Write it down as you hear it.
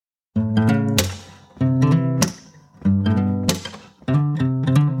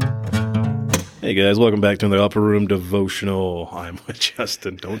Hey guys, welcome back to the Upper Room Devotional. I'm with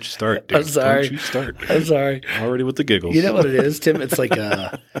Justin. Don't you start, dude. I'm sorry. Don't you start. I'm sorry. Already with the giggles. You know what it is, Tim? It's like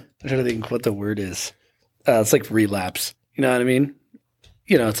I'm trying to think what the word is. It's like relapse. You know what I mean?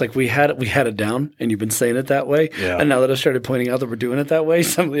 You know, it's like we had it down, and you've been saying it that way. Yeah. And now that I started pointing out that we're doing it that way,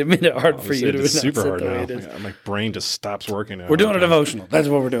 it made it hard for you to It's super pronounce hard it the way now. it is. My brain just stops working now. We're doing a devotional. That's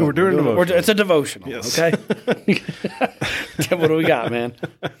what we're doing. We're doing a devotional. It's a devotional. Yes. Okay. Tim, what do we got, man?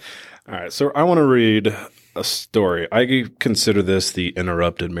 All right, so I want to read a story. I consider this the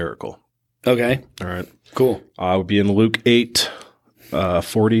interrupted miracle. Okay. All right. Cool. I would be in Luke 8,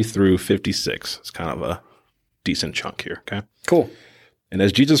 40 through 56. It's kind of a decent chunk here, okay? Cool. And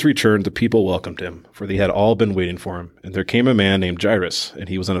as Jesus returned, the people welcomed him, for they had all been waiting for him. And there came a man named Jairus, and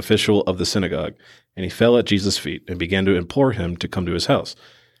he was an official of the synagogue. And he fell at Jesus' feet and began to implore him to come to his house.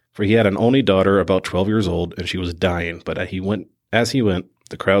 For he had an only daughter about 12 years old, and she was dying. But as he went,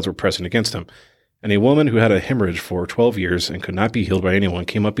 the crowds were pressing against him. And a woman who had a hemorrhage for 12 years and could not be healed by anyone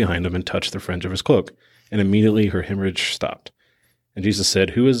came up behind him and touched the fringe of his cloak. And immediately her hemorrhage stopped. And Jesus said,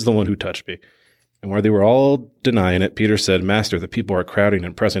 "Who is the one who touched me?" And while they were all denying it, Peter said, "Master, the people are crowding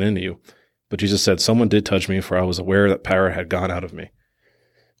and pressing into you." But Jesus said, "Someone did touch me, for I was aware that power had gone out of me."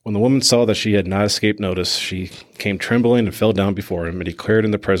 When the woman saw that she had not escaped notice, she came trembling and fell down before him and declared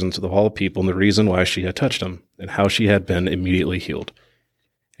in the presence of all the people the reason why she had touched him and how she had been immediately healed.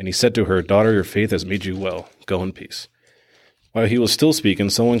 And he said to her, "Daughter, your faith has made you well. Go in peace." While he was still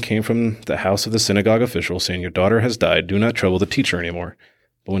speaking, someone came from the house of the synagogue official, saying, "Your daughter has died. Do not trouble the teacher anymore."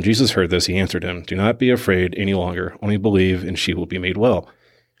 But when Jesus heard this, he answered him, "Do not be afraid any longer. Only believe, and she will be made well."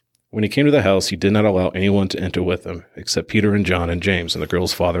 When he came to the house, he did not allow anyone to enter with him, except Peter and John and James and the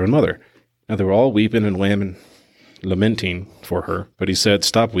girl's father and mother. Now they were all weeping and lamenting for her. But he said,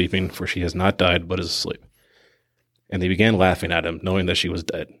 "Stop weeping, for she has not died, but is asleep." And they began laughing at him, knowing that she was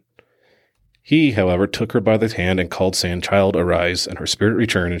dead. He, however, took her by the hand and called, saying, "Child, arise." And her spirit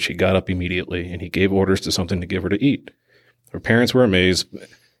returned, and she got up immediately. And he gave orders to something to give her to eat. Her parents were amazed,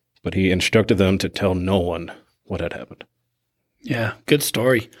 but he instructed them to tell no one what had happened. Yeah, good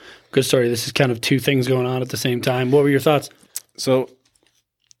story. Good story. This is kind of two things going on at the same time. What were your thoughts? So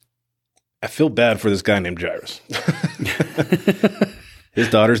I feel bad for this guy named Jairus. His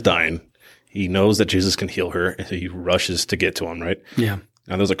daughter's dying. He knows that Jesus can heal her, and so he rushes to get to him, right? Yeah.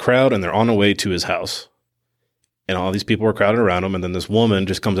 Now there's a crowd, and they're on the way to his house. And all these people are crowded around him, and then this woman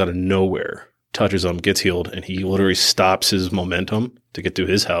just comes out of nowhere, touches him, gets healed, and he literally stops his momentum to get to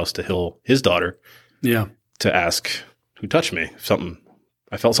his house to heal his daughter. Yeah. To ask, "Who touched me?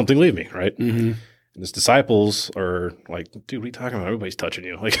 I felt something leave me," right? Mm-hmm. And his disciples are like, "Dude, what are you talking about? Everybody's touching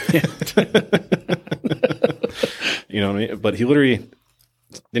you." Like, you know what I mean? But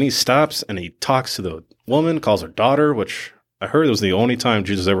then he stops and he talks to the woman, calls her daughter, which I heard was the only time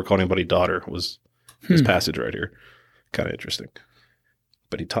Jesus ever called anybody daughter was this passage right here. Kind of interesting.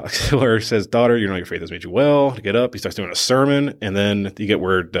 But he talks to her, says, "Daughter, you know your faith has made you well." To get up, he starts doing a sermon, and then you get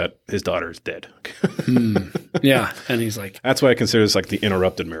word that his daughter is dead. Yeah, and he's like... That's why I consider this like the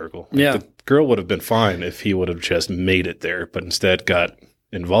interrupted miracle. Yeah. The girl would have been fine if he would have just made it there, but instead got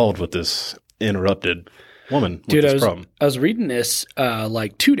involved with this interrupted woman with Dude, this problem. I was reading this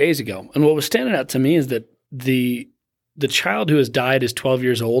like 2 days ago, and what was standing out to me is that the child who has died is 12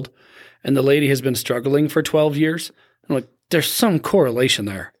 years old, and the lady has been struggling for 12 years. I'm like, there's some correlation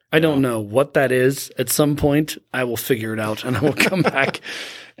there. I don't know what that is. At some point, I will figure it out, and I will come back.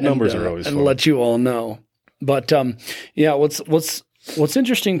 Numbers are always and fun. let you all know. But yeah, what's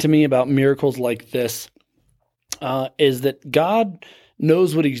interesting to me about miracles like this is that God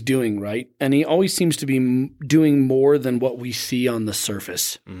knows what he's doing, right? And he always seems to be doing more than what we see on the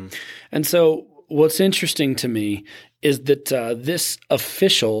surface. Mm-hmm. And so what's interesting to me is that this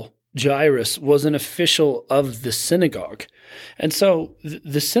official, Jairus, was an official of the synagogue. And so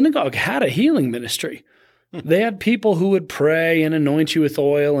the synagogue had a healing ministry. They had people who would pray and anoint you with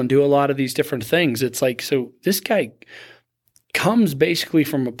oil and do a lot of these different things. It's like, so this guy comes basically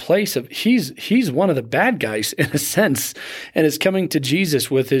from a place of he's one of the bad guys in a sense, and is coming to Jesus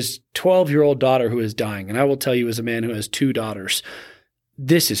with his 12-year-old daughter who is dying. And I will tell you, as a man who has 2 daughters,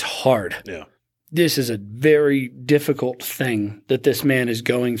 this is hard. Yeah. This is a very difficult thing that this man is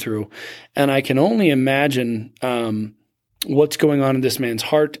going through. And I can only imagine what's going on in this man's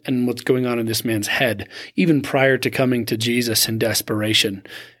heart and what's going on in this man's head, even prior to coming to Jesus in desperation.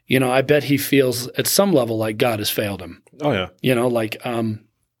 You know, I bet he feels at some level like God has failed him. Oh, yeah. You know, like,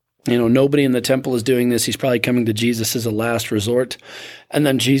 nobody in the temple is doing this. He's probably coming to Jesus as a last resort. And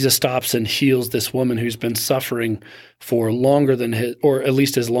then Jesus stops and heals this woman who's been suffering for longer than or at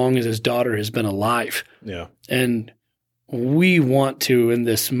least as long as his daughter has been alive. Yeah. And we want to, in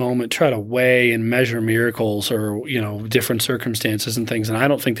this moment, try to weigh and measure miracles or, different circumstances and things. And I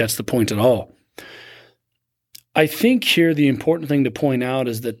don't think that's the point at all. I think here the important thing to point out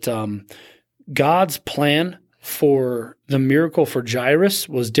is that God's plan for the miracle for Jairus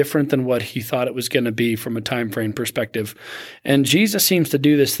was different than what he thought it was going to be from a time frame perspective. And Jesus seems to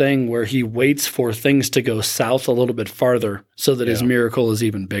do this thing where he waits for things to go south a little bit farther so that his miracle is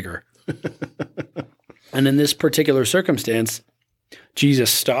even bigger. And in this particular circumstance,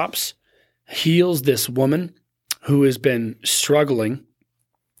 Jesus stops, heals this woman who has been struggling,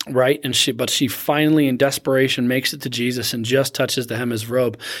 right? But she finally, in desperation, makes it to Jesus and just touches the hem of his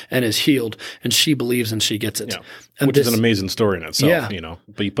robe and is healed. And she believes and she gets it. Yeah. Which is an amazing story in itself,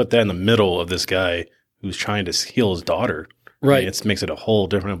 But you put that in the middle of this guy who's trying to heal his daughter. Right. It makes it a whole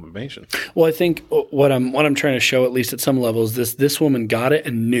different information. Well, I think what I'm trying to show, at least at some level, is this woman got it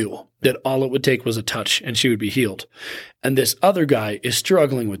and knew that all it would take was a touch and she would be healed. And this other guy is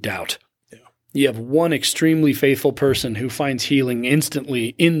struggling with doubt. You have one extremely faithful person who finds healing instantly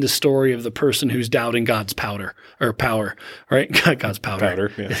in the story of the person who's doubting God's power, right? God's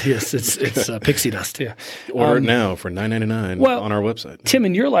powder. Yeah. Yes, it's pixie dust. Yeah. Order it now for $9.99 on our website. Tim,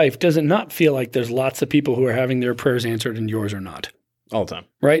 in your life, does it not feel like there's lots of people who are having their prayers answered and yours are not? All the time.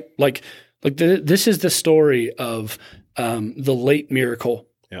 Right? This is the story of the late miracle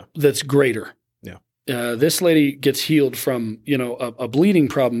that's greater. This lady gets healed from, a bleeding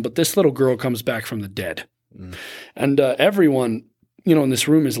problem, but this little girl comes back from the dead. Mm. And everyone, in this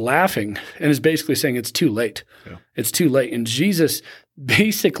room is laughing and is basically saying it's too late. Yeah. It's too late. And Jesus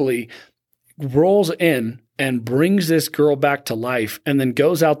basically rolls in and brings this girl back to life and then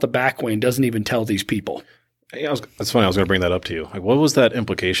goes out the back way and doesn't even tell these people. Yeah, that's funny. I was going to bring that up to you. Like, what was that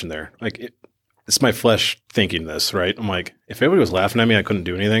implication there? Like, it's my flesh thinking this, right? I'm like, if everybody was laughing at me, I couldn't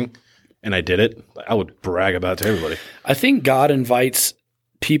do anything. And I did it, I would brag about it to everybody. I think God invites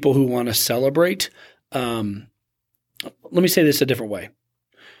people who want to celebrate. Let me say this a different way.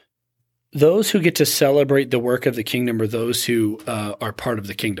 Those who get to celebrate the work of the kingdom are those who are part of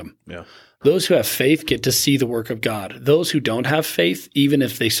the kingdom. Yeah. Those who have faith get to see the work of God. Those who don't have faith, even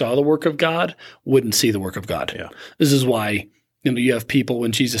if they saw the work of God, wouldn't see the work of God. Yeah. This is why you have people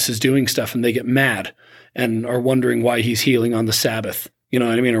when Jesus is doing stuff and they get mad and are wondering why he's healing on the Sabbath. You know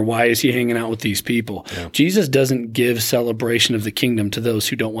what I mean? Or why is he hanging out with these people? Yeah. Jesus doesn't give celebration of the kingdom to those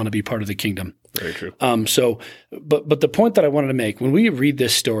who don't want to be part of the kingdom. Very true. But the point that I wanted to make, when we read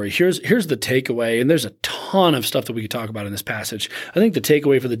this story, here's the takeaway, and there's a ton of stuff that we could talk about in this passage. I think the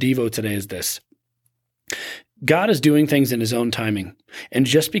takeaway for the Devo today is this. God is doing things in his own timing. And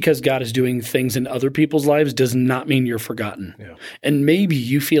just because God is doing things in other people's lives does not mean you're forgotten. Yeah. And maybe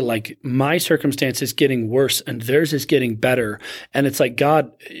you feel like my circumstance is getting worse and theirs is getting better. And it's like,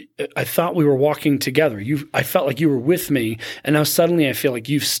 God, I thought we were walking together. I felt like you were with me. And now suddenly I feel like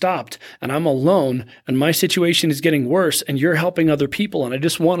you've stopped and I'm alone and my situation is getting worse and you're helping other people. And I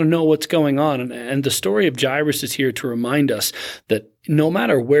just want to know what's going on. And the story of Jairus is here to remind us that no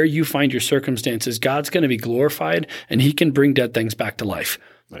matter where you find your circumstances, God's going to be glorified and he can bring dead things back to life.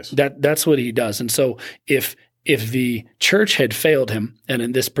 Nice. That's what he does. And so if the church had failed him, and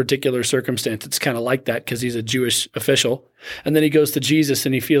in this particular circumstance, it's kind of like that because he's a Jewish official, and then he goes to Jesus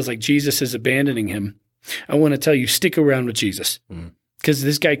and he feels like Jesus is abandoning him, I want to tell you, stick around with Jesus because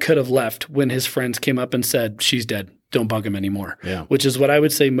this guy could have left when his friends came up and said, she's dead. Don't bug him anymore, which is what I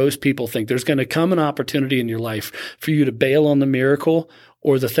would say most people think. There's going to come an opportunity in your life for you to bail on the miracle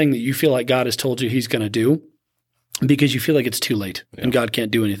or the thing that you feel like God has told you he's going to do because you feel like it's too late and God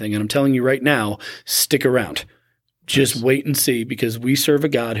can't do anything. And I'm telling you right now, stick around. Just wait and see because we serve a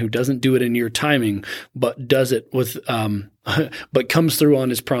God who doesn't do it in your timing, but does it with but comes through on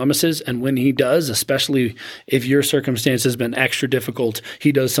his promises. And when he does, especially if your circumstance has been extra difficult,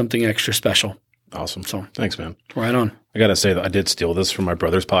 he does something extra special. Awesome. So thanks, man. Right on. I got to say that I did steal this from my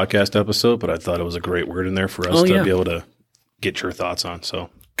brother's podcast episode, but I thought it was a great word in there for us to be able to get your thoughts on. So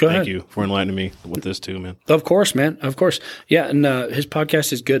thank you for enlightening me with this too, man. Of course, man. Of course. Yeah. And his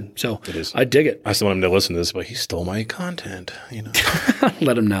podcast is good. So it is. I dig it. I still want him to listen to this, but he stole my content,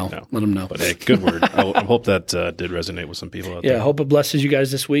 Let him know. No. Let him know. But hey, good word. I hope that did resonate with some people out there. Yeah. I hope it blesses you guys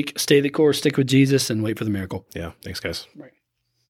this week. Stay the course, stick with Jesus, and wait for the miracle. Yeah. Thanks, guys. Right.